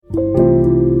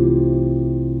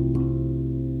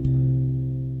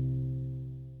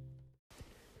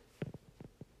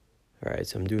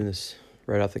So I'm doing this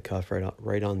right off the cuff,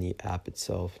 right on the app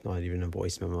itself, not even a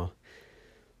voice memo.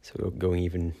 So going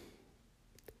even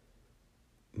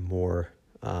more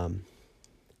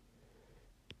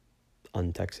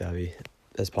untech savvy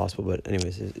as possible. But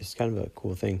anyways, it's kind of a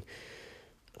cool thing.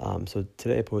 So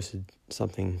today I posted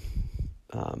something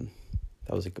that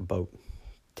was like about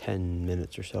 10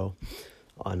 minutes or so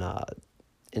on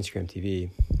Instagram TV,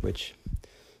 which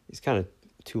is kind of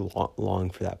too long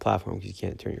for that platform because you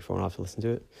can't turn your phone off to listen to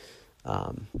it.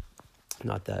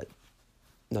 Not that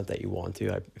you want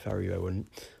to. If I were you, I wouldn't.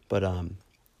 But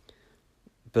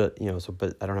but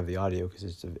I don't have the audio because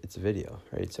it's a video,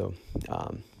 right? So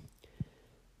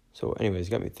anyways,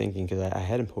 it got me thinking because I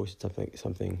hadn't posted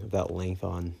something of that length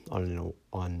on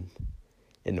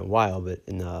in a while, but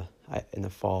in the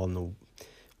fall and the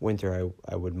winter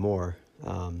I would more.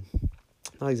 Not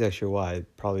exactly sure why.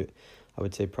 I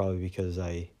would say because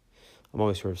I'm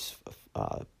always sort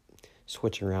of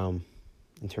switching around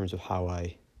in terms of how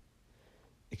I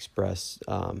express,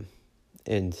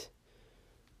 and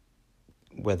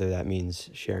whether that means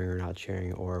sharing or not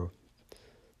sharing, or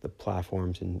the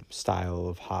platforms and style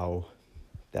of how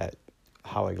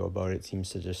I go about it seems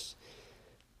to just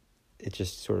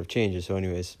sort of changes. So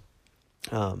anyways,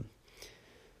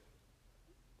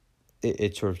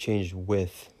 it sort of changed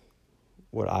with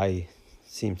what I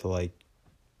seem to like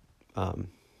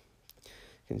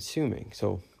consuming.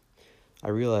 So I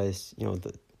realized,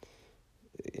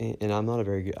 and I'm not a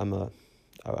very good,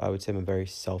 I would say I'm a very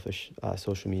selfish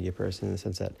social media person in the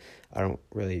sense that I don't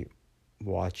really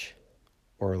watch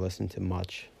or listen to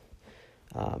much,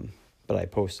 but I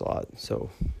post a lot. So,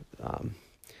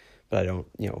 but I don't,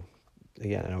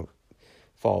 again, I don't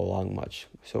follow along much.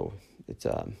 So it's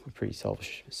a pretty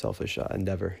selfish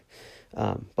endeavor.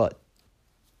 But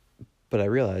I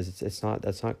realize that's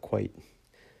not quite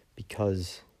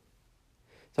because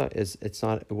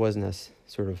it wasn't as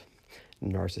sort of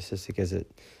narcissistic as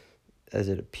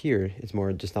it appeared. It's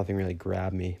more just nothing really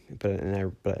grabbed me. But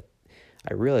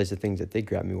I realized the things that did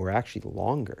grab me were actually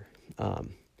longer,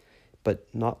 but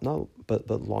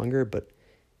longer, but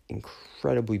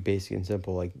incredibly basic and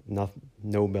simple. Like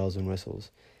no bells and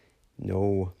whistles,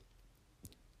 no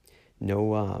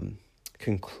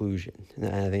conclusion.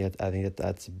 And I think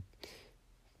that's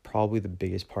probably the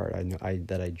biggest part I've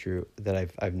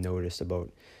noticed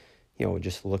about,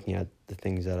 just looking at the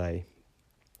things the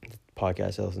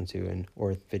podcasts I listen to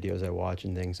or videos I watch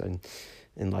and things and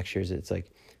lectures. It's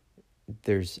like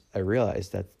I realize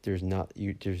that it's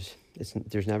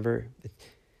never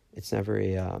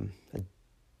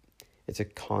it's a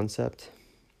concept,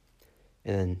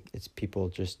 and it's people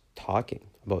just talking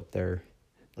about their,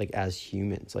 like, as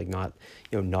humans, like not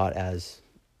as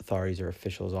authorities or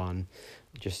officials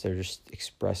they're just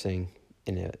expressing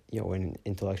in an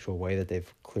intellectual way that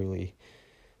they've clearly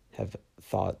have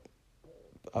thought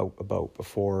about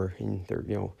before, and they're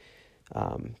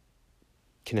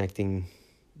connecting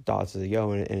dots as they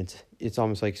go, and it's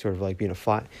almost like sort of like being a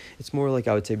fly. It's more like,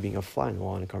 I would say, being a fly in the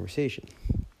wall in a conversation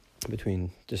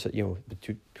between just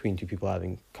between two people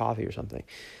having coffee or something,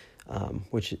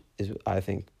 which is I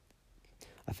think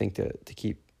to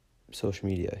keep social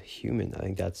media human. I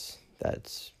think that's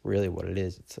really what it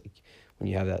is. It's like when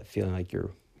you have that feeling like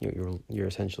you're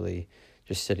essentially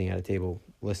just sitting at a table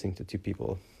listening to two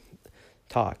people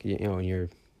talk, and you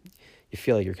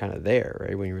feel like you're kind of there,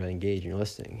 right, when you're really engaged and you're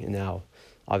listening. And now,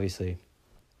 obviously,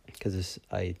 because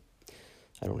I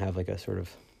don't have like a sort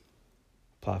of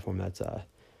platform that's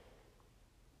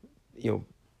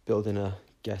built in a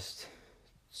guest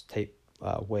type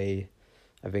way.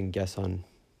 I've been guests on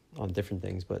different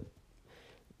things, but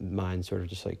mine sort of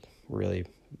just like really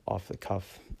off the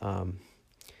cuff, and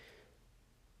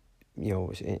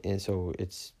so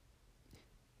it's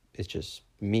just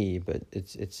me, but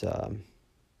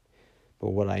but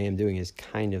what I am doing is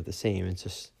kind of the same. It's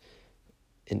just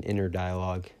an inner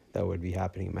dialogue that would be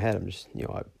happening in my head. I'm just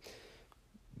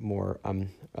I'm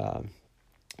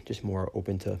just more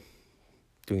open to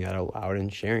doing that out loud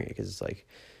and sharing it, because it's like,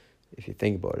 if you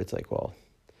think about it, it's like, well,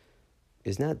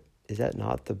 is that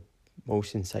not the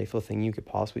most insightful thing you could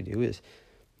possibly do, is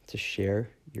to share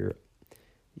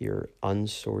your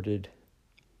unsorted,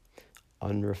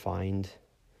 unrefined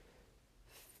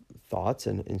thoughts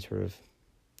and sort of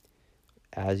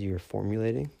as you're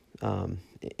formulating,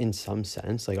 in some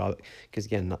sense, like, because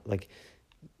again, not, like,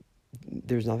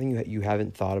 there's nothing that you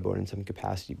haven't thought about in some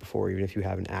capacity before, even if you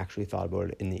haven't actually thought about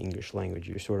it in the English language.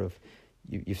 You're sort of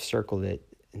you've circled it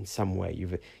in some way.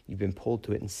 You've been pulled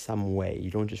to it in some way.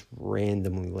 You don't just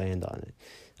randomly land on it.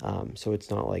 So it's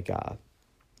not like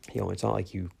it's not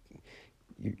like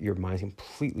your mind's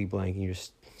completely blank and you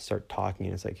just start talking,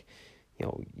 and it's like,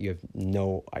 you have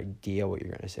no idea what you're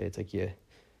going to say. It's like you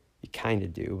kind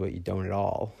of do, but you don't at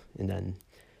all. And then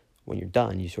when you're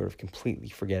done, you sort of completely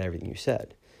forget everything you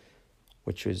said,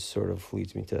 which was sort of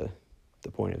leads me to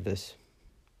the point of this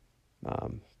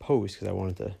post, because I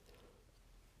wanted to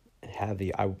have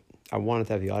I wanted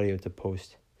to have the audio to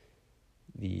post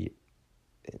the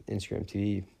Instagram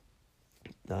TV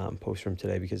post from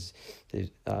today, because there's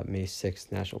May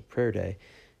 6th National Prayer Day,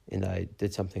 and I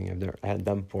did something I hadn't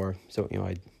done before. So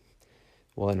I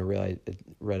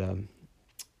read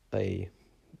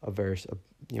a verse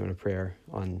in a prayer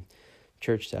on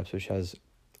church steps, which has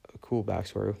a cool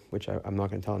backstory, which I'm not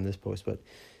going to tell in this post, but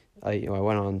I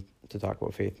went on to talk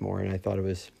about faith more, and I thought it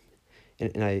was,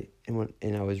 and I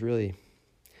was really, it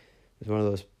was one of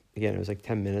those, again, it was like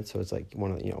 10 minutes, so it's like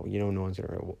one of, no one's going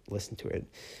to listen to it.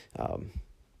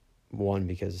 One,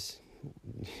 because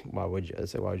why would you?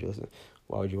 It's like, why would you listen?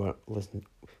 Why would you want to listen?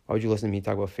 Why would you listen to me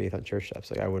talk about faith on church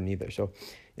steps? Like, I wouldn't either. So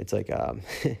it's like,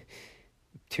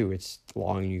 two, it's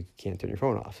long and you can't turn your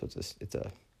phone off. So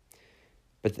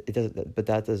but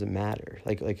that doesn't matter.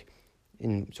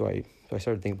 So I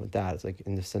started thinking about that. It's like,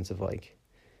 in the sense of like,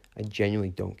 I genuinely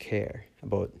don't care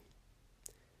about,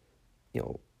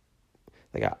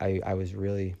 like I was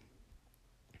really,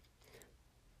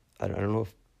 I don't know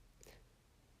if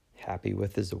happy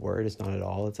with is the word. It's not at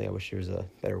all. It's like, I wish there was a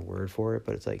better word for it,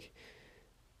 but it's like,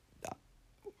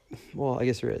 well, I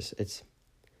guess there is.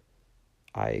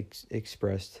 I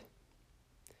expressed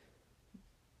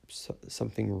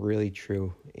something really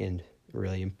true and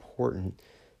really important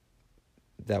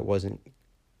that wasn't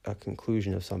a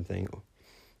conclusion of something.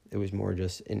 It was more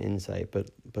just an insight,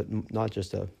 but not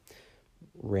just a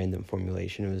random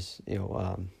formulation. It was, it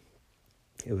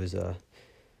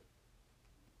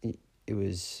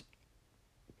was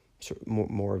sort of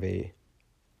more of a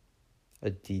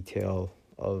detail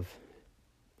of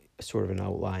sort of an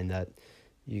outline that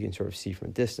you can sort of see from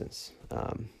a distance,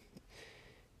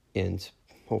 and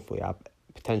hopefully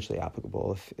potentially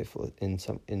applicable if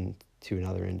to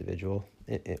another individual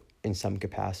in some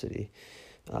capacity,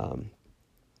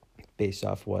 based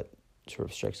off what sort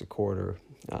of strikes a chord, or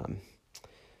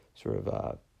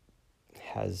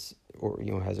has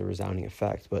a resounding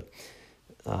effect. But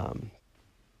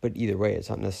either way, it's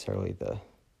not necessarily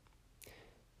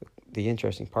the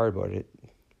interesting part about it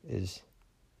is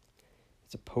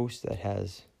it's a post that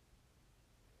has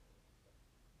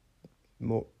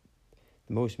the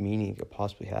most meaning it could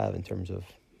possibly have in terms of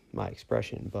my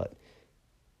expression, but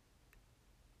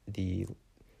the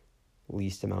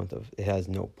least amount of, it has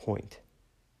no point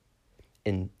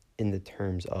in the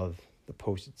terms of the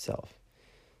post itself.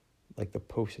 Like, the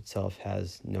post itself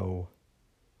has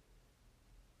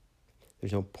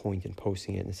there's no point in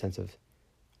posting it in the sense of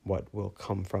what will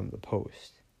come from the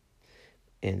post.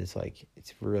 And it's like,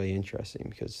 it's really interesting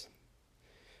because,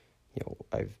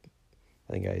 I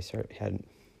think I had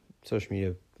social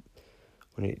media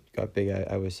when it got big.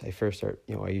 I first started,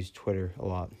 I used Twitter a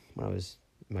lot when I was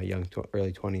in my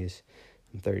early 20s.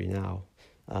 I'm 30 now.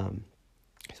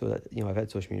 So that, I've had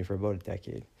social media for about a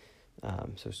decade.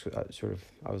 So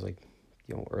I was like,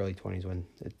 early 20s when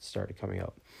it started coming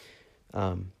up.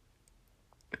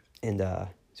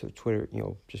 So Twitter,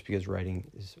 just because writing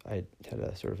I had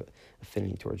a sort of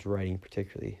affinity towards writing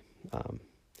particularly.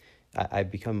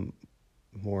 I've become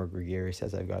more gregarious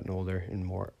as I've gotten older and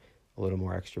a little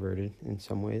more extroverted in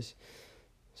some ways.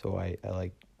 So I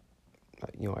like,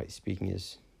 speaking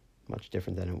is much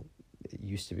different than it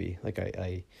used to be. Like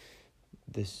I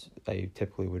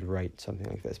typically would write something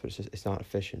like this, but it's not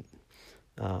efficient,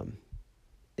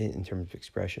 in terms of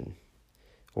expression,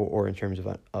 or in terms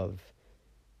of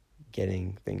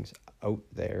getting things out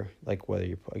there. Like whether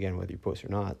you post or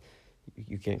not,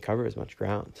 you can't cover as much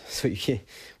ground, so you can't,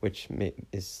 which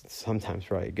is sometimes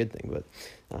probably a good thing. But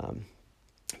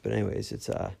anyways, it's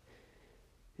and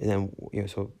then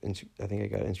so I think I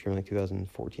got Instagram like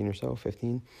 2014 or so,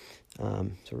 15.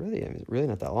 So really, really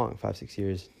not that long, 5-6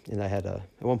 years. And I had at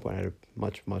one point I had a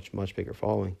much bigger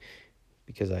following,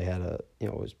 because I had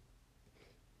it was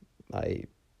my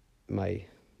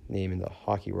name in the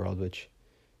hockey world, which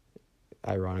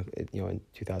ironically, in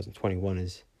 2021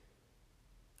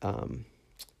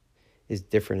 is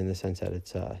different in the sense that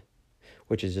it's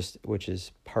which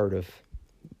is part of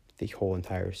the whole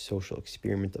entire social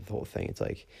experiment of the whole thing. It's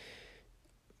like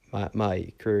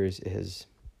my career has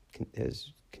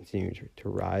continued to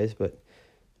rise, but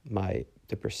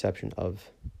the perception of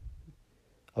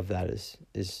that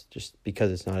is just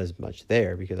because it's not as much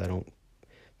there, because I don't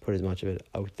put as much of it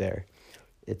out there.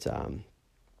 It's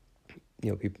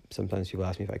sometimes people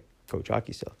ask me if I coach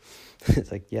hockey still.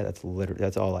 It's like, yeah,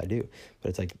 that's all I do. But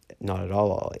it's like, not at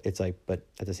all. It's like, but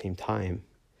at the same time,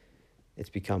 it's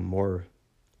become more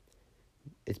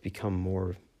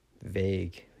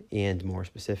vague and more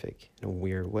specific in a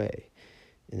weird way.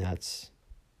 And that's,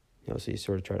 so you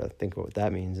sort of try to think about what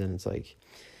that means. And it's like,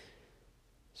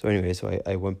 so anyway, so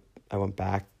I went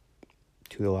back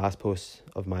to the last post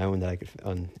of my own that I could,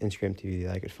 on Instagram TV,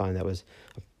 that I could find that was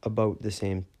about the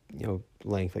same,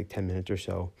 length, like 10 minutes or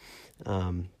so.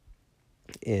 And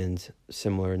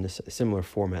similar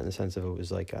format in the sense of it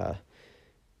was like a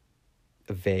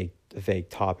vague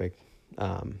topic,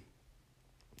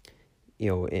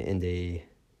 in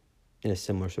a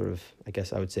similar sort of, I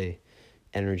guess I would say,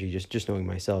 energy, just knowing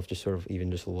myself, just sort of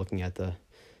even just looking at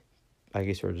I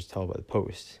guess sort of just tell by the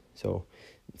post. So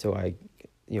I,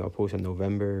 post on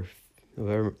November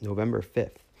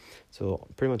 5th. So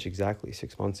pretty much exactly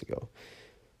 6 months ago.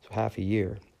 So half a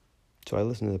year. So I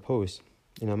listened to the post,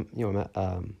 and I'm at,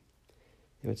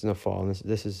 it's in the fall, and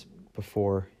this is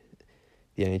before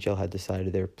the NHL had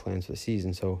decided their plans for the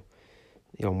season. So,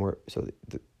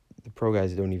 the pro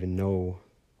guys don't even know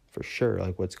for sure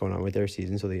like what's going on with their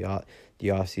season. So the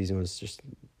off season was just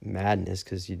madness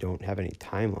because you don't have any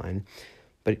timeline.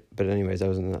 But anyways, I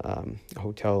was in a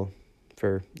hotel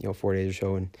for 4 days or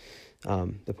so, and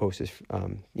the post is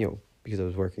because I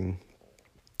was working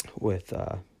with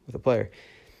a player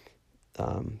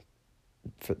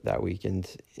for that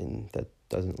weekend, and that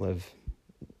doesn't live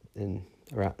in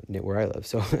around where I live.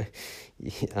 So,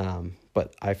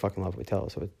 but I fucking love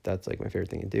hotels, so that's like my favorite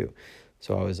thing to do.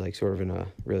 So I was like sort of I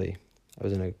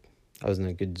was in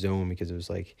a good zone because it was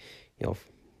like, you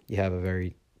have a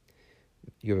very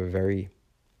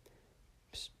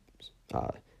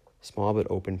small but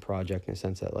open project in the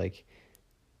sense that like,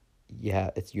 you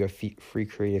have free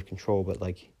creative control, but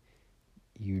like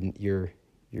you're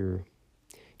in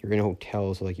a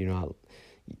hotel, so like you're not,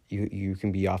 you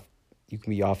can be off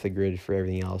the grid for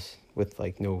everything else with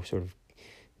like no sort of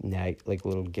like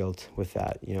little guilt with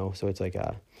that, so it's like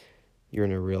you're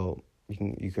in a real,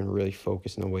 you can really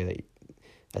focus in a way that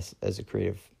as a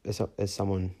creative, as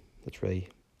someone that's really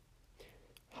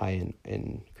high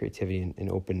in creativity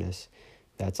and openness,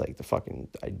 that's like the fucking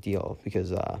ideal,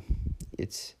 because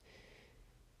it's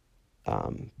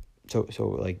so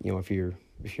like, if you're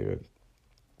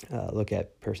look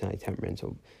at personality temperament,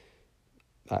 so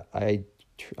I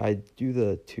do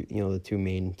the two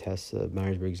main tests,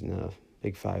 Myers-Briggs and the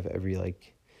Big Five, every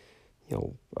like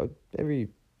every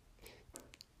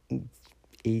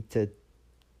 8 to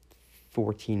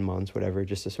 14 months, whatever,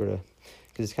 just to sort of,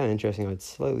 because it's kind of interesting how it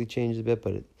slightly changed a bit,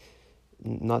 but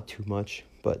not too much,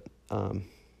 but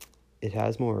it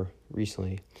has more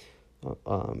recently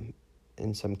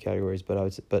in some categories,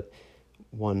 but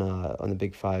one on the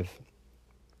Big Five,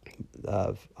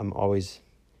 I'm always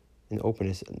in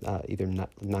openness, either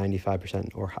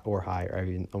 95% or higher. I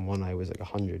mean, on one I was like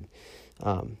 100,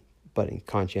 but in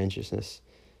conscientiousness,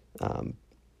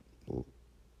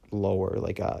 lower,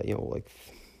 like like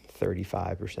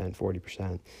 35%,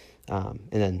 40%, and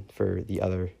then for the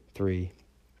other three,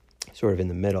 sort of in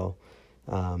the middle,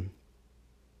 like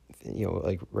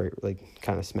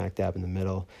kind of smack dab in the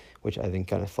middle, which I think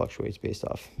kind of fluctuates based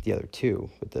off the other two.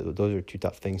 But those are two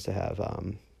tough things to have,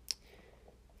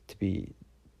 to be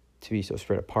so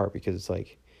spread apart, because it's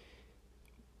like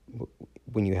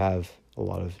when you have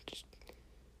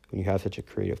such a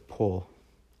creative pull,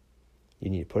 you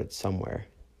need to put it somewhere,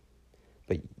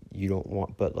 but you don't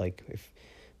want, but like if,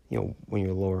 when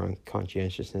you're lower on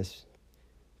conscientiousness,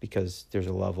 because there's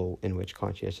a level in which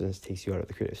conscientiousness takes you out of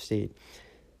the creative state,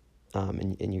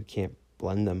 and you can't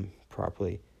blend them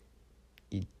properly,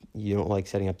 you don't like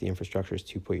setting up the infrastructures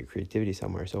to put your creativity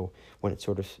somewhere. So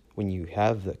when you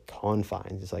have the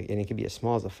confines, it's like, and it can be as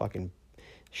small as a fucking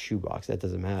shoebox, that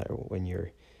doesn't matter when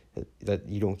that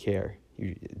you don't care.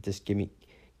 You just give me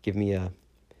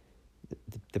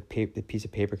the piece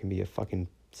of paper can be a fucking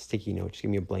sticky note. Just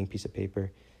give me a blank piece of paper,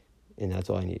 and that's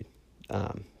all I need.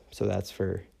 So it's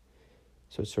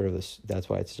sort of this. That's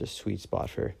why it's just a sweet spot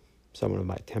for someone of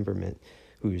my temperament,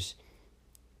 who's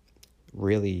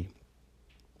really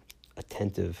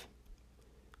attentive,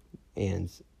 and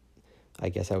I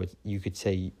guess you could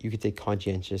say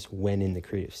conscientious when in the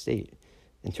creative state,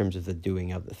 in terms of the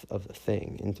doing of the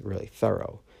thing, and really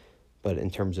thorough. But in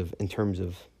terms of the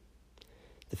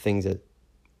things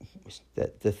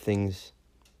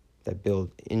that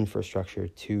build infrastructure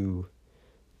to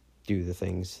do the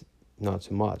things, not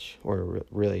so much, or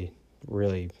really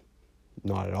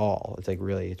not at all. It's like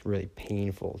it's really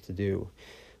painful to do,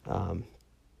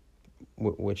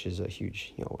 which is a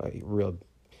huge, a real,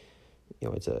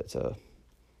 it's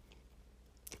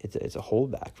it's a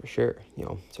holdback for sure, you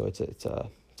know. So it's a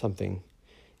something,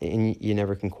 and you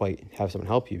never can quite have someone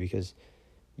help you because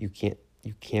you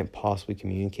can't possibly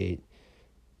communicate.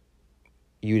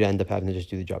 You'd end up having to just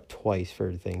do the job twice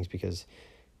for things because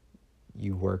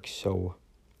you work so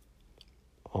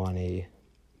on a,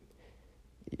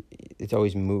 it's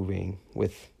always moving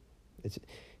with,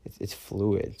 it's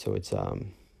fluid, so it's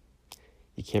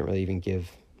you can't really even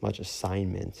give much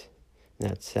assignment in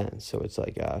that sense. So it's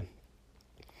like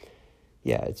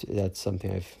that's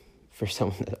something I've, for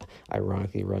someone that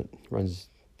ironically runs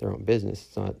their own business,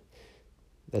 it's not,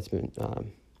 that's been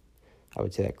I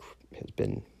would say that has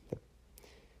been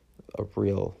a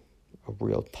real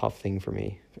tough thing for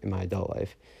me in my adult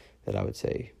life, that I would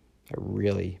say I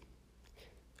really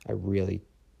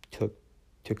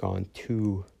took on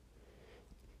too,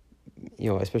 you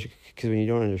know, especially because when you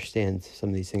don't understand some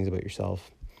of these things about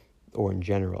yourself or in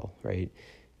general, right,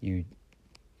 you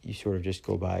sort of just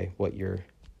go by what you're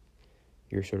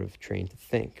sort of trained to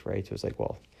think, right? So it's like,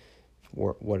 well,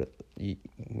 what's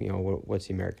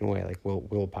the American way? Like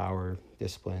willpower,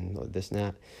 discipline, this and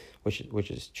that,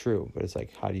 which is true, but it's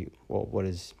like, how do you, well, what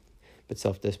is, but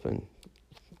self-discipline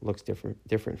looks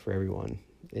different for everyone,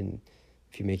 and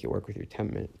if you make it work with your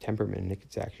temperament,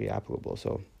 it's actually applicable.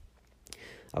 So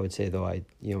I would say, though,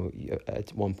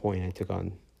 at one point I took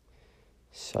on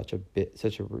such a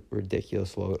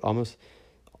ridiculous load, almost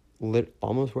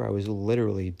where I was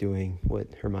literally doing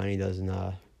what Hermione does in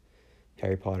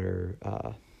Harry Potter,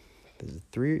 is it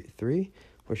three,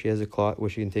 where she has a clock, where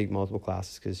she can take multiple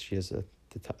classes because she has a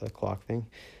clock thing.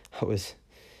 I was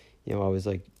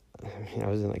like, I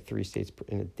was in like 3 states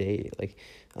in a day. Like,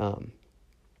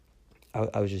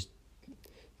 I was just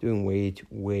doing way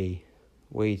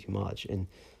too much, and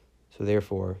so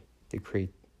therefore to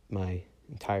create my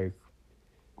entire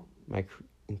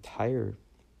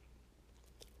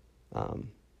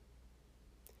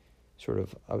sort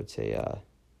of, I would say,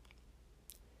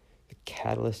 the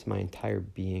catalyst, my entire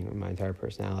being or my entire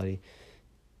personality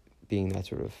being that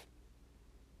sort of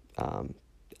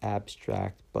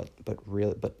abstract but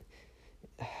real, but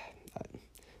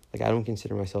like I don't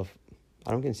consider myself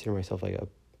like a,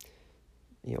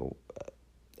 you know,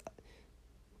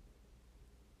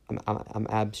 I'm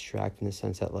abstract in the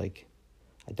sense that, like,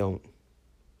 I don't,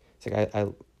 it's like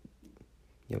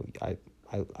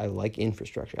I like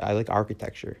infrastructure. I like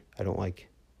architecture. I don't like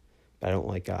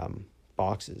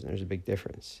boxes, and there's a big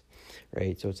difference,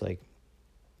 right? So it's like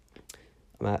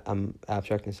I'm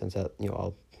abstract in the sense that, you know,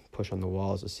 I'll push on the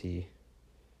walls to see,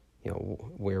 you know,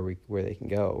 where they can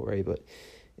go, right? But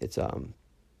it's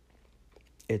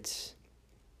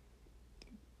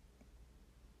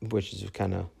which is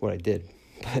kind of what I did,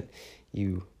 but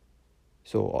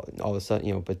so all of a sudden,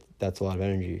 you know, but that's a lot of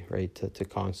energy, right? To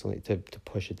constantly to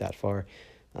push it that far,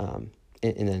 and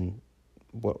then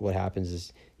what happens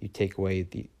is you take away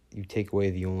the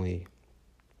only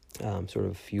sort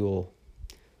of fuel,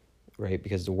 right?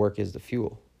 Because the work is the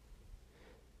fuel,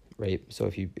 right? So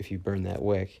if you burn that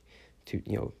wick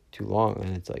too long,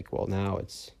 then it's like, well, now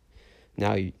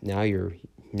you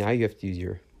have to use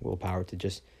your willpower to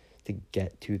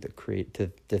get to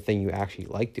the thing you actually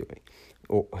like doing,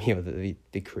 or, you know,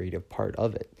 the creative part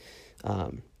of it.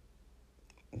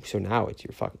 So now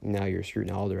now you're screwed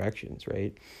in all directions,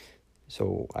 right?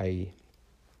 So I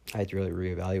had to really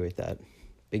reevaluate that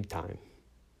big time.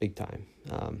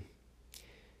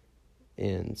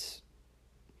 And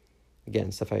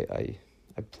again, stuff I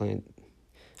planned,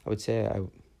 I would say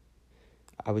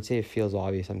it feels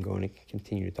obvious I'm going to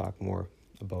continue to talk more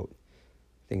about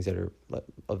things that are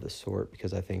of the sort,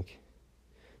 because I think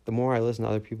the more I listen to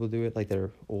other people do it, like, that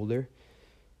are older,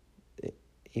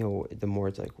 you know, the more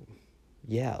it's like,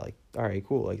 yeah, like, all right,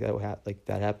 cool, like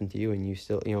that happened to you, and you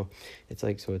still, you know, it's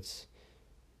like, so it's,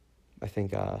 I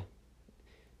think it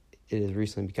has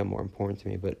recently become more important to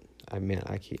me, but I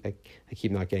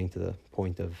keep not getting to the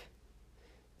point of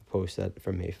the post that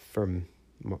from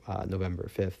November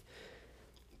 5th,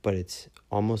 but it's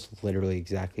almost literally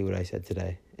exactly what I said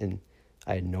today, and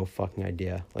I had no fucking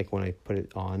idea. Like, when I put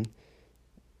it on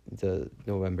the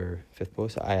November 5th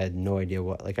post, I had no idea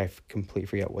what, like, I completely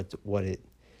forget what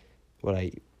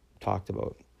I talked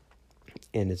about,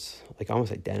 and it's like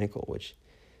almost identical, which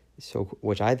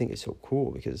I think is so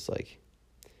cool, because, like,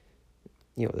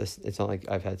 you know, it's not like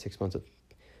I've had 6 months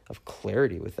of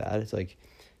clarity with that. It's like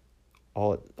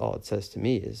all it says to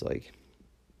me is, like,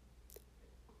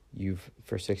 you've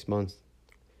for 6 months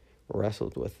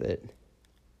wrestled with it,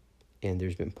 and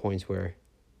there's been points where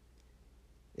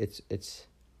there's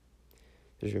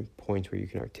been points where you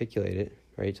can articulate it,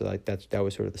 right? So, like, that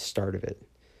was sort of the start of it,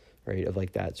 right? Of,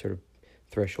 like, that sort of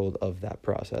threshold of that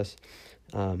process,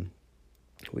 where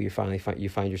you finally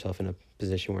find yourself in a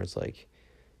position where it's like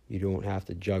you don't have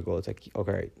to juggle. It's like,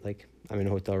 okay, right, like I'm in a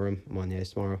hotel room, I'm on the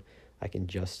ice tomorrow, I don't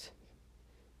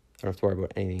have to worry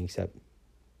about anything except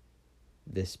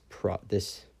this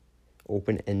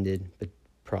open-ended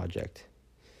project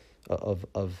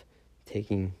of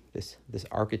taking this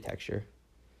architecture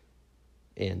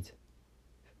and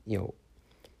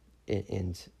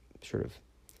and sort of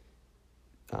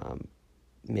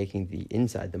making the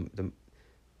inside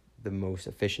the most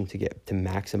efficient to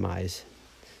maximize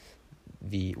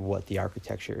what the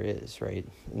architecture is, right?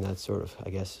 And that's sort of, I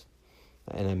guess,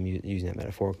 and I'm using that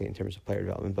metaphorically in terms of player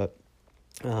development, but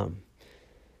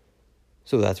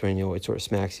so that's when it sort of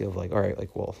smacks you of like, all right,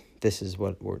 like, well, this is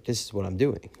what I'm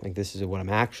doing, like this is what I'm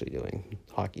actually doing.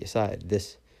 Hockey aside,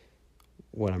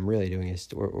 what I'm really doing is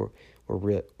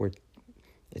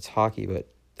it's hockey, but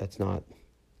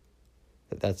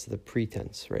that's the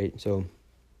pretense, right? So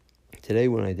today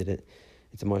when I did it,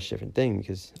 it's a much different thing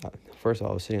because first of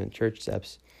all, I was sitting on church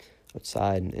steps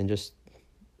outside and this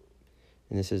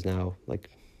is now like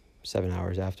 7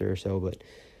 hours after or so, but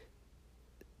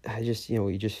I just,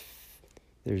 I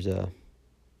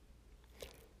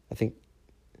think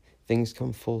things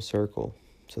come full circle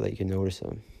so that you can notice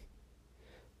them.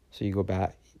 So you go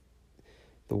back,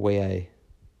 the way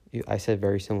I said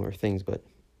very similar things, but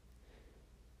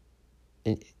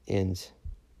and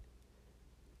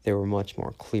they were much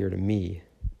more clear to me,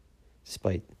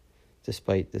 despite this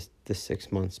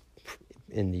 6 months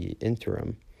in the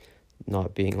interim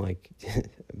not being like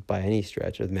by any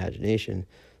stretch of the imagination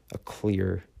a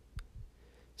clear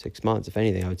 6 months. If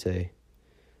anything, I would say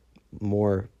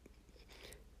more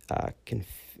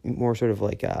more sort of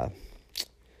like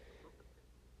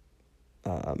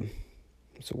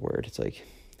what's the word? It's like, I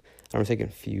don't want to say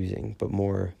confusing, but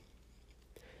more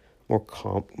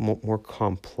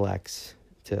complex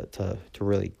to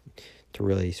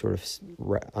really sort of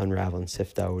unravel and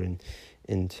sift out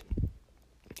and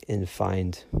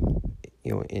find,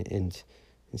 and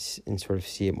sort of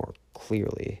see it more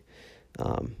clearly.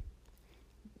 I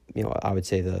would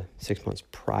say the 6 months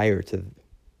prior to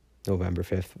November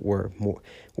 5th were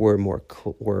more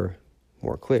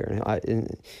clear. And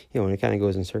it kind of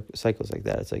goes in cycles like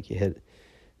that. It's like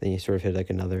then you sort of hit like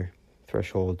another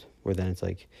threshold where then it's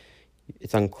like,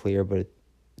 it's unclear, but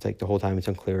it's like the whole time it's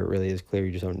unclear. It really is clear.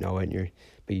 You just don't know it,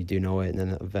 but you do know it. And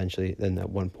then eventually, then at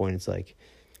one point, it's like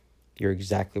you're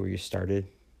exactly where you started.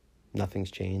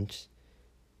 Nothing's changed.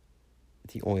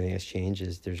 The only thing that's changed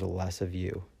is there's less of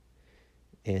you.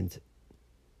 And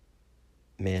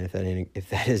man, if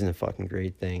that isn't a fucking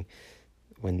great thing,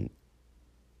 when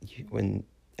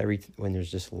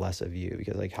there's just less of you,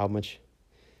 because like how much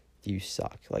do you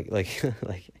suck? Like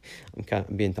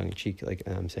I'm being tongue in cheek. Like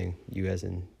I'm saying you as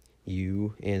in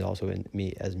you, and also in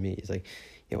me as me. It's like,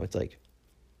 it's like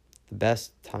the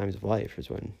best times of life is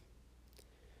when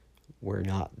we're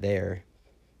not there,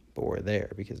 but we're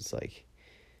there, because it's like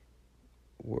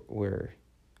we're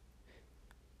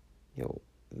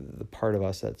the part of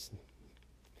us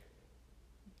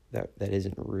that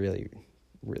isn't really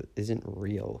isn't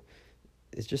real.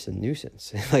 It's just a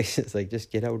nuisance. It's like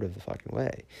just get out of the fucking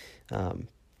way, and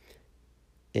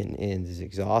is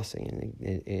exhausting,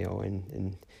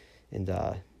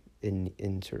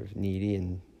 and sort of needy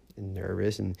and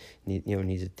nervous and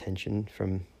needs attention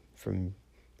from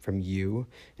you.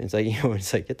 And it's like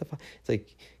it's like get the fuck. It's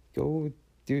like go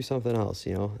do something else.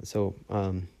 So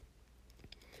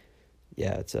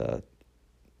yeah, it's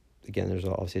again, there's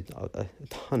obviously a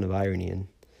ton of irony in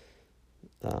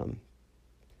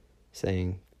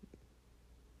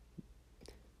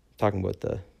talking about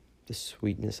the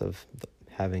sweetness of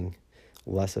having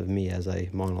less of me as I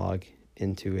monologue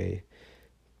into a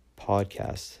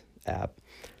podcast app.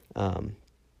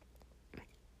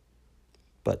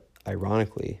 But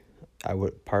ironically, I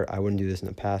wouldn't do this in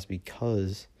the past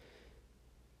because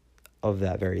of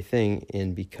that very thing,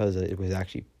 and because it was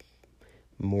actually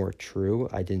more true,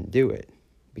 I didn't do it,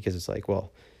 because it's like,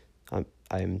 well,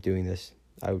 I'm doing this.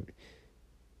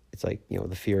 It's like,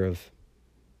 the fear of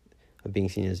being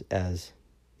seen as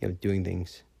doing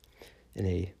things in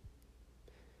a,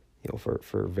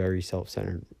 for very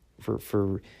self-centered,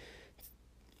 for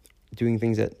doing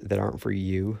things that aren't for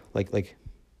you, like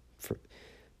for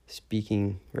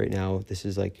speaking right now, this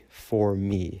is like for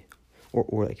me,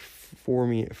 or like for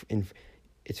me, and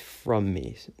it's from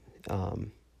me,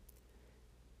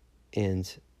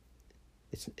 and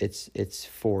it's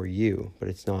for you, but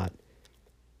it's not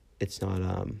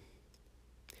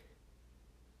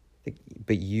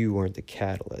but you weren't the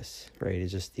catalyst, right?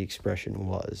 It's just the expression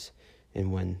was,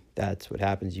 And when that's what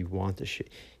happens, you want to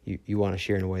you want to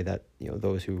share in a way that,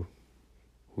 those who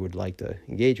would like to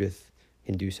engage with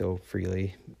can do so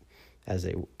freely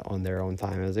on their own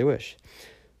time as they wish.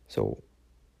 So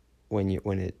when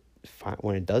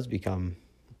it does become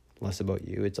less about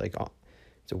you, it's like,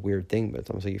 it's a weird thing, but it's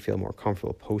almost like you feel more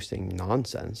comfortable posting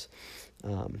nonsense,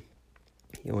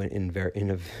 in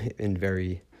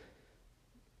very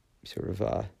sort of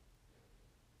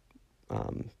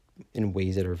in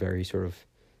ways that are very sort of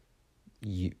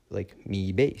like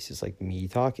me based. It's like me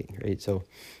talking, right? So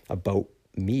about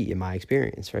me and my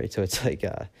experience, right? So it's like,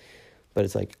 but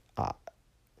it's like,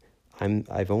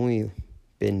 I've only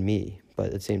been me, but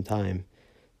at the same time,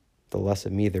 the less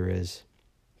of me there is,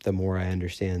 the more I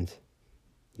understand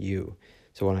you.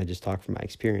 So when I just talk from my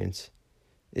experience,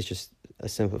 it's just a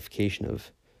simplification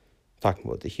of talking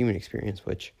about the human experience,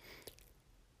 which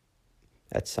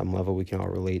at some level we can all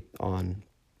relate on.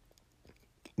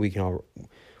 We can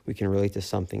relate to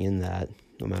something in that,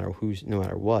 no matter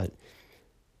what.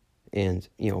 And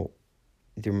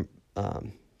there,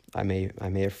 I may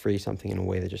have phrased something in a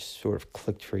way that just sort of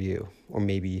clicked for you, or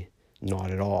maybe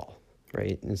not at all,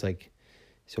 right? And it's like,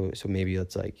 so maybe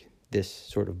it's like this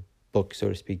sort of book, so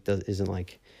to speak, isn't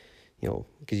like,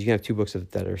 because you can have two books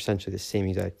that are essentially the same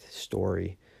exact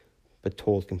story, but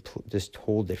told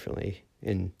differently,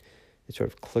 and it sort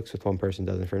of clicks with one person,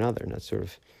 doesn't for another. And that's sort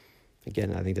of,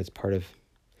 again, I think that's part of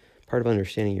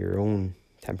understanding your own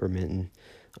temperament and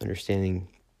understanding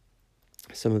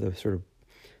some of the sort of,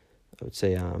 I would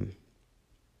say, I don't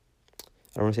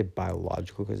want to say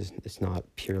biological, because it's not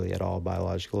purely at all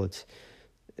biological. It's,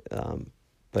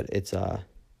 but it's, I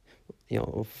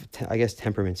guess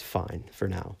temperament's fine for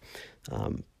now.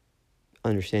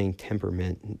 Understanding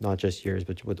temperament, not just yours,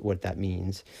 but what that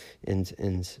means,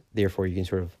 and therefore you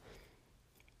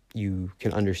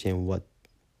can understand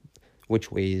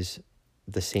which ways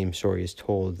the same story is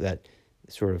told that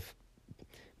sort of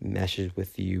meshes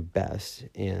with you best.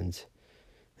 And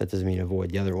that doesn't mean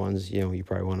avoid the other ones. You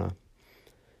probably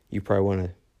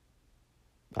want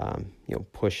to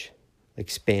push,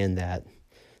 expand that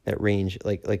range,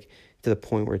 like to the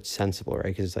point where it's sensible, right?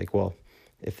 Because it's like, well,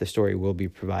 if the story will be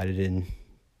provided in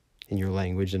your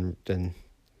language, then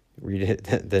read it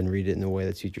in a way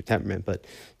that suits your temperament. But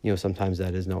sometimes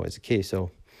that isn't always the case.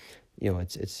 So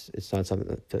it's not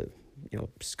something to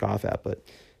scoff at, but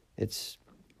it's,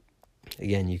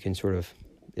 again, you can sort of,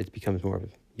 it becomes more of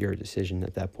your decision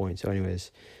at that point. So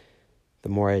anyways, the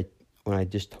more when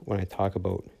I talk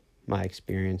about my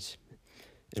experience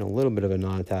in a little bit of a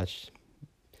non-attached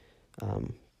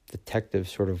detective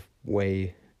sort of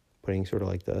way, putting sort of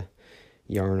like the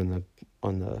yarn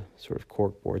on the sort of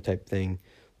cork board type thing,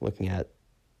 looking at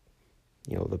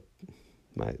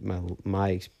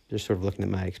my just sort of looking at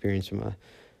my experience from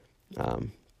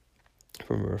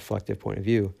a reflective point of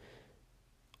view,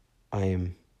 I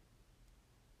am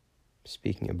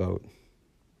speaking about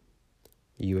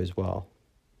you as well.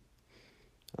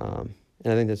 And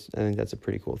I think that's a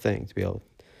pretty cool thing to be able,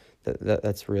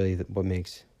 that's really what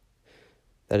makes,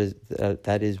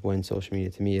 that is when social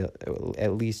media, to me,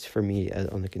 at least for me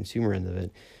on the consumer end of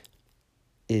it,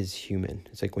 is human.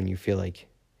 It's like when you feel like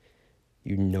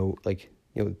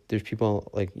there's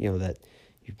people that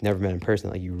you've never met in person,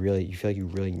 like you feel like you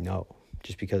really know,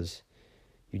 just because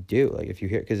you do. Like if you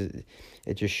hear, because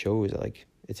it just shows like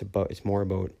it's more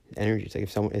about energy. It's like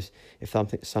if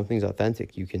something's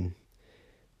authentic,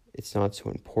 it's not so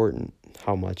important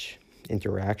how much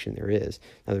interaction there is.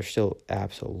 Now there still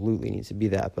absolutely needs to be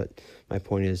that, but my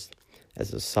point is,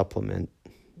 as a supplement,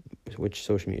 which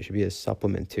social media should be, a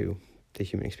supplement to the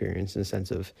human experience, in the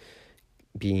sense of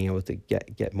being able to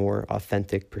get more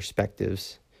authentic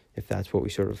perspectives, if that's what we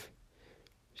sort of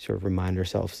remind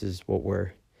ourselves is what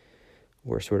we're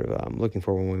sort of looking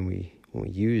for when we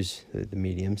use the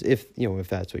mediums. If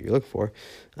that's what you're looking for,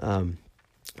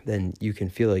 then you can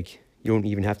feel like you don't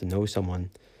even have to know someone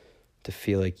to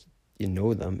feel like you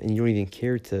know them, and you don't even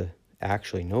care to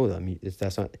actually know them.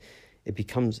 It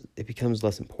becomes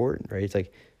less important, right? It's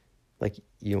like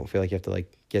you don't feel like you have to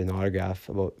like get an autograph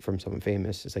from someone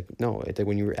famous. It's like, no, it's like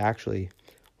when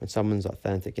someone's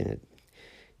authentic, and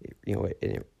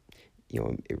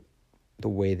the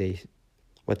way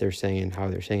what they're saying and how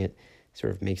they're saying it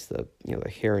sort of makes the the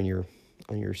hair on your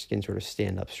skin sort of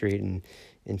stand up straight, and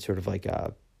sort of like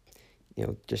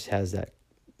just has that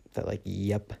like,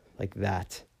 yep, like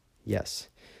that, yes,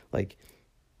 like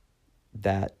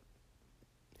that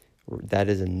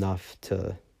is enough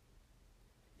to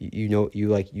you know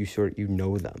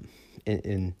them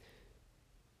in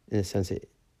a sense that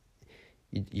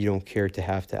you don't care to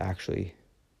have to actually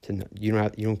to know, you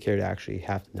don't care to actually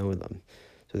have to know them.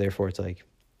 So therefore it's like,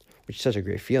 which is such a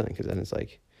great feeling, because then it's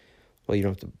like, well, you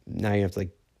don't have to, now you have to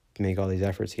like make all these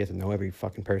efforts to get to know every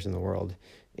fucking person in the world,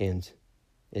 and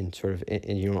sort of,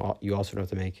 and you also don't have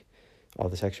to make all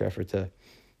this extra effort to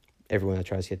everyone that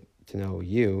tries to get to know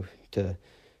you to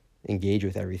engage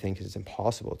with everything, because it's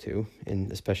impossible to,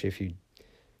 and especially if you,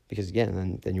 because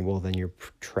again, then you're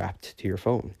trapped to your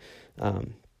phone.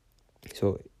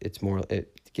 So it's more,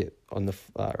 get on the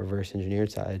reverse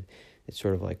engineered side, it's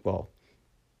sort of like, well,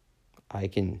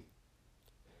 I'm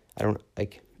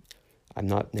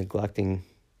not neglecting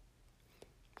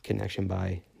connection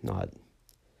by not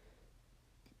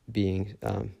being,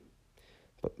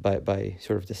 but by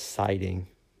sort of deciding,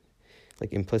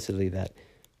 like implicitly, that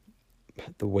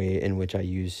the way in which I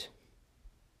use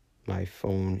my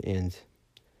phone and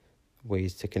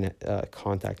ways to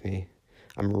contact me,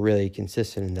 I'm really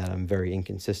consistent in that. I'm very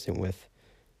inconsistent with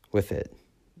it.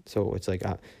 So it's like,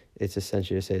 it's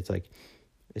essentially to say, it's like,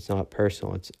 it's not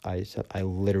personal. I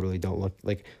literally don't look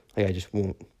like I just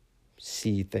won't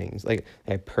see things. Like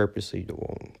I purposely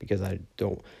won't, because I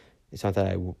don't, it's not that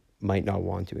I might not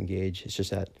want to engage. It's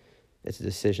just that it's a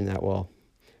decision that, well,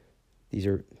 these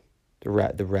are the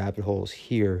rabbit holes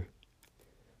here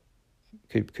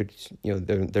could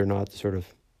they're not sort of,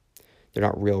 they're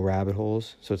not real rabbit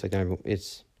holes. So it's like,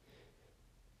 it's,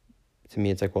 to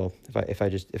me, it's like, well, if I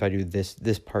do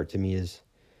this part, to me is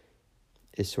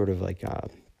sort of like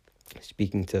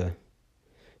speaking to,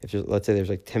 let's say there's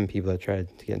like 10 people that try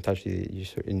to get in touch with you,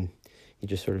 you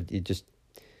just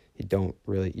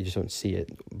don't see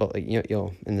it. But like,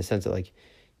 in the sense that like,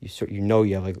 you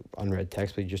have like unread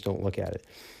text, but you just don't look at it.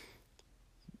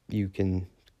 You can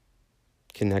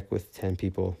connect with 10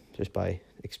 people just by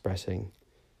expressing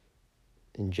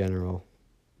in general.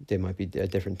 They might be a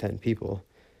different 10 people,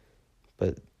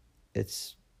 but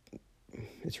it's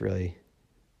really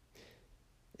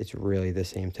the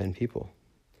same 10 people.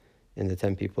 And the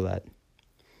 10 people that,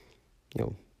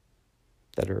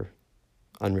 that are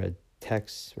unread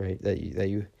texts, right, that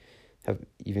you have,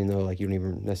 even though like you don't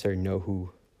even necessarily know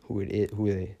who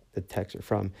the texts are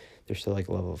from, there's still like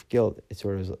a level of guilt. It's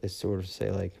sort of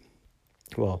say like,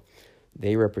 well,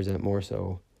 they represent more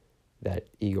so that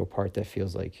ego part that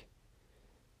feels like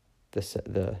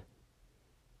the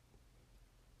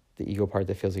ego part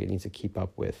that feels like it needs to keep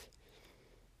up with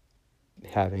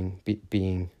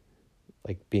being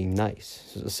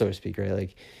nice, so to speak, right?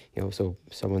 Like, so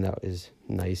someone that is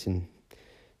nice and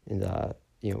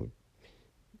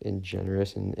and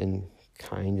generous and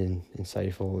kind and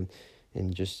insightful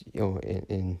and just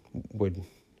and would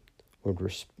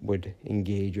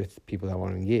engage with people that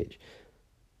want to engage.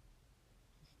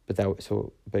 But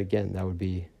again, that would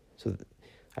be, so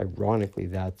ironically,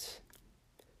 that's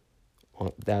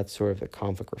sort of a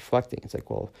conflict reflecting. It's like,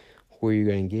 well, who are you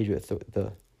going to engage with?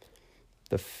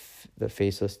 The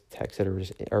faceless texts that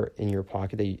are in your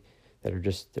pocket,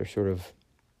 they're sort of,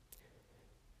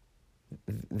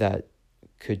 that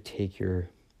could take your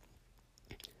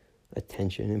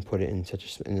attention and put it in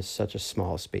such a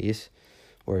small space,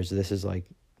 whereas this is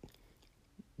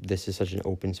such an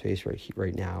open space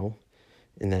right now,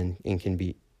 and then it can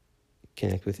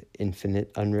connect with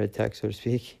infinite unread text, so to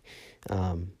speak,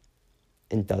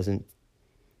 and doesn't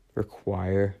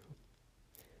require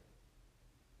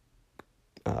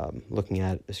looking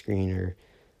at a screen, or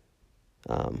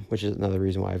which is another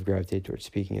reason why I've gravitated towards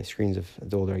speaking at screens. Of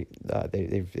the older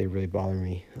they really bother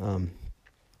me,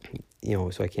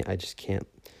 so I just can't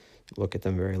look at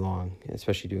them very long,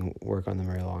 especially doing work on them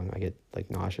very long. I get like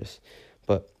nauseous.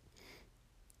 But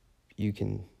you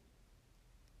can,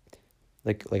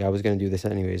 like I was gonna do this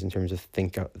anyways in terms of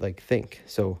think.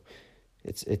 So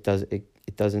it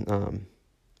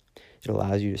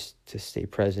allows you to stay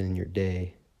present in your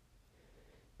day.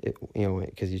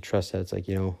 Because you trust that it's like,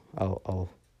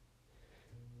 I'll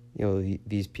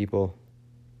these people,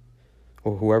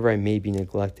 or whoever I may be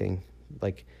neglecting,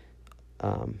 like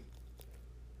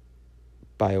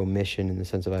by omission, in the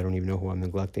sense of I don't even know who I'm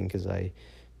neglecting because I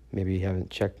maybe haven't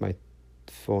checked my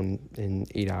phone in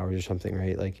 8 hours or something,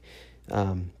 right? Like,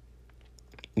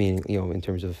 meaning, in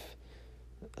terms of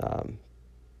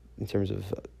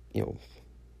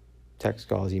text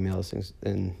calls, emails, things,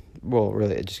 and well,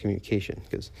 really just communication,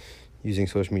 because using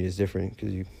social media is different,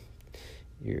 because it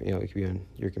could be on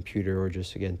your computer or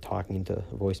just, again, talking into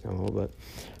a voice memo, but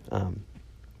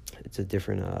it's a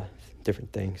different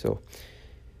thing. So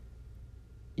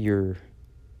you're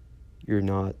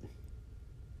not,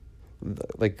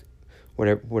 like,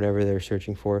 whatever they're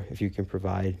searching for, if you can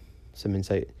provide some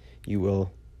insight,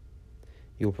 you'll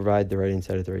provide the right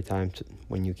insight at the right time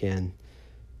when you can,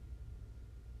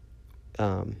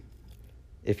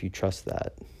 if you trust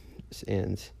that.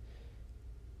 and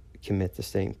commit to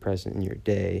staying present in your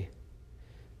day,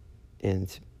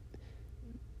 and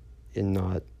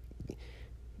not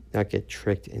get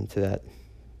tricked into that.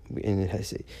 And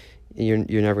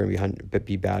you're never gonna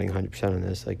be batting 100% on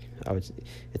this. Like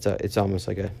it's almost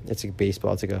like it's like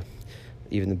baseball. It's like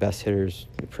even the best hitters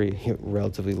pretty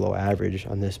relatively low average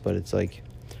on this. But it's like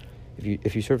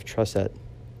if you sort of trust that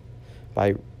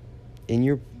in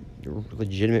your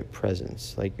legitimate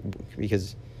presence, like,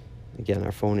 because again,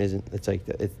 our phone isn't. It's like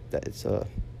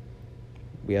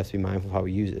we have to be mindful of how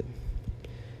we use it.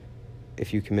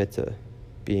 If you commit to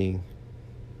being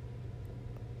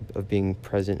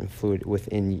present and fluid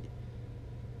within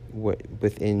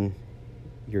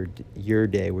your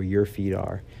day, where your feet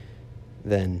are,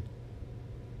 then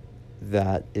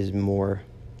that is more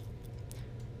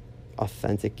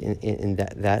authentic, and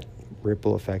that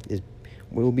ripple effect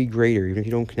will be greater, even if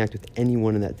you don't connect with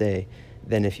anyone in that day,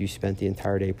 than if you spent the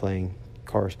entire day playing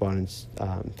correspondence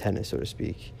tennis, so to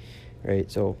speak,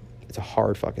 right? So it's a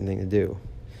hard fucking thing to do,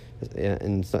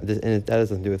 and that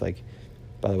has nothing to do with, like,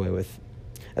 by the way, with,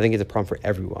 I think it's a problem for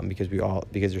everyone, because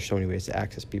there's so many ways to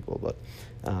access people, but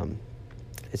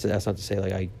that's not to say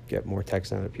like I get more texts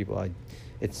than other people.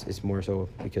 It's more so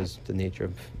because the nature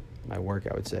of my work,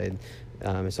 I would say.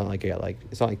 It's not like I got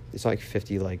it's not like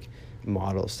 50 like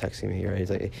models texting me, right?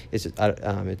 It's just, I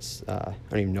don't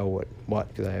even know what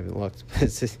because I haven't looked.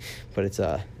 But it's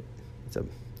a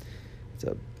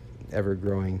ever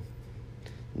growing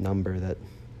number that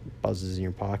buzzes in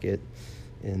your pocket,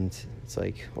 and it's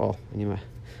like, well,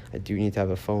 I do need to have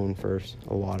a phone for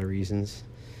a lot of reasons,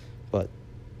 but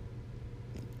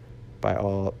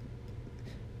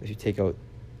if you take out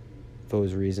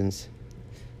those reasons,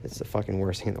 it's the fucking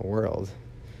worst thing in the world.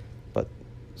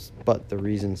 But the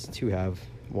reasons to have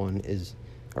one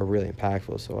are really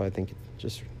impactful. So I think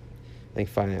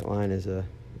finding that line is a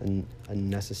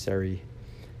necessary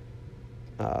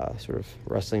sort of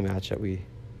wrestling match that we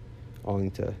all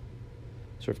need to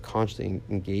sort of constantly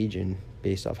engage in,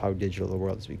 based off how digital the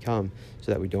world has become,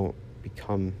 so that we don't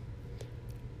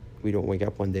wake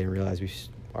up one day and realize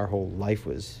our whole life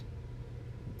was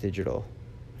digital,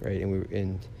 right?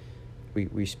 And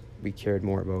we cared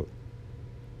more about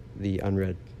the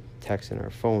unread text in our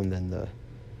phone than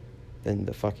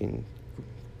the fucking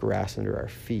grass under our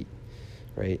feet,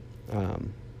 right?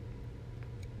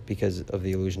 Because of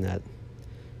the illusion that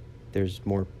there's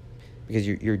more, because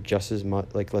you're just as much,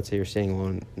 like, let's say you're staying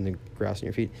alone in the grass on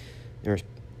your feet,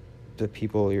 the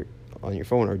people on your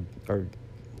phone are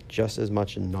just as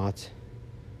much not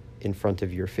in front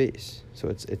of your face. So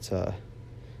it's a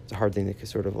hard thing to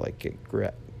sort of like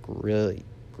really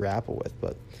grapple with,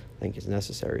 but I think it's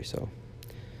necessary. So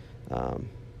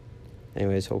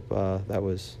anyways, hope that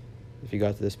was, if you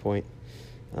got to this point,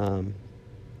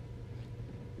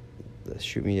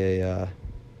 shoot me I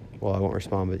won't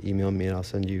respond, but email me and I'll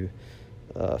send you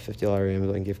a $50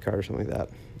 Amazon gift card or something like that.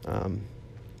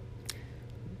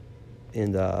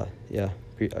 And I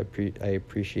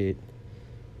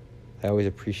always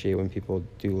appreciate when people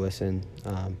do listen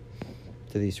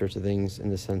to these sorts of things, in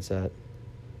the sense that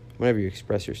whenever you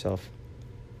express yourself,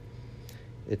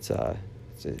 it's a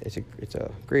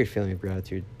great feeling of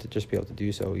gratitude to just be able to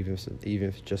do so,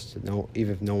 even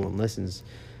if no one listens.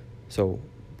 So,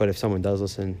 but if someone does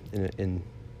listen and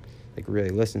like really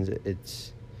listens,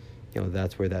 it's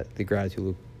that's where the gratitude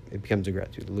loop, it becomes a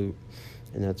gratitude loop,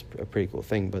 and that's a pretty cool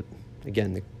thing. But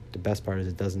again, the best part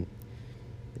is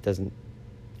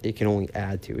it can only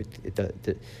add to it.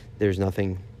 There's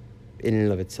nothing in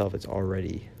and of itself. It's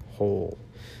already whole.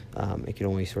 It can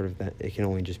only just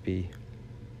be.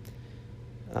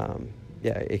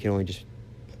 It can only just.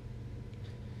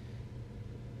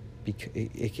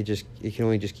 It can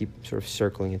only just keep sort of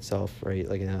circling itself, right?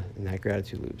 Like in that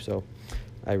gratitude loop. So,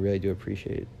 I really do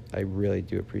appreciate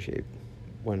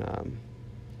when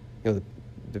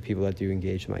the people that do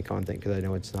engage with my content, because I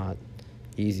know it's not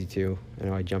easy to. I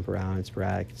know I jump around, it's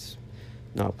sporadic, it's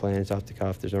not planned, it's off the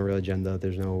cuff, there's no real agenda,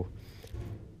 there's no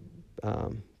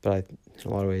but in a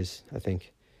lot of ways I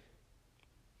think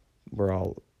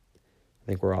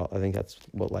that's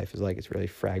what life is like. It's really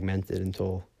fragmented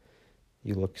until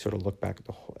you look back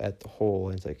at the whole,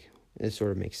 and it's like it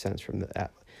sort of makes sense from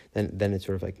then it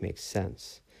sort of like makes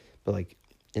sense. But like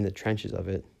in the trenches of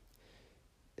it,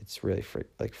 it's really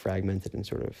fragmented and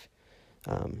sort of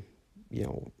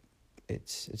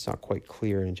it's not quite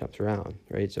clear, and it jumps around,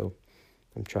 right? So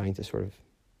I'm trying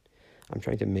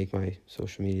to make my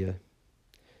social media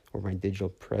or my digital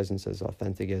presence as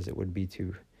authentic as it would be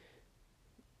to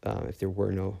if there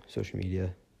were no social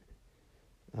media,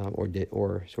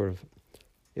 or sort of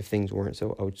if things weren't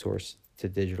so outsourced to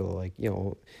digital, like,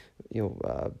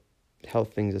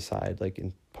 health things aside, like,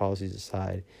 in policies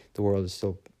aside, the world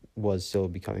was still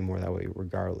becoming more that way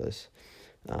regardless.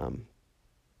 And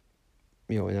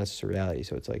that's just a reality.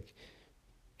 So it's like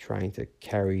trying to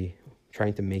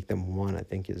make them one, I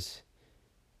think is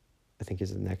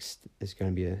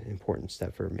going to be an important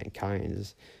step for mankind,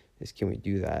 is can we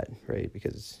do that, right?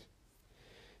 Because,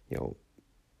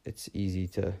 it's easy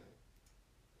to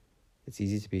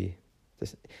be,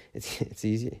 it's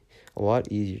easy, a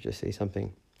lot easier to say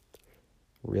something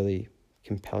really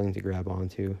compelling to grab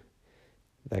onto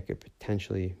that could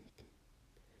potentially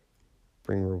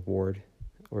bring reward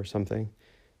or something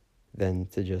than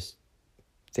to just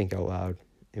think out loud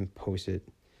and post it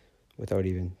without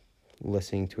even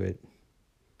listening to it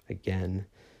again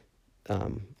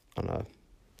on a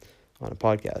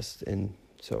podcast. And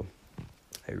so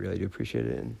I really do appreciate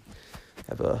it, and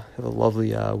have a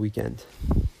lovely weekend.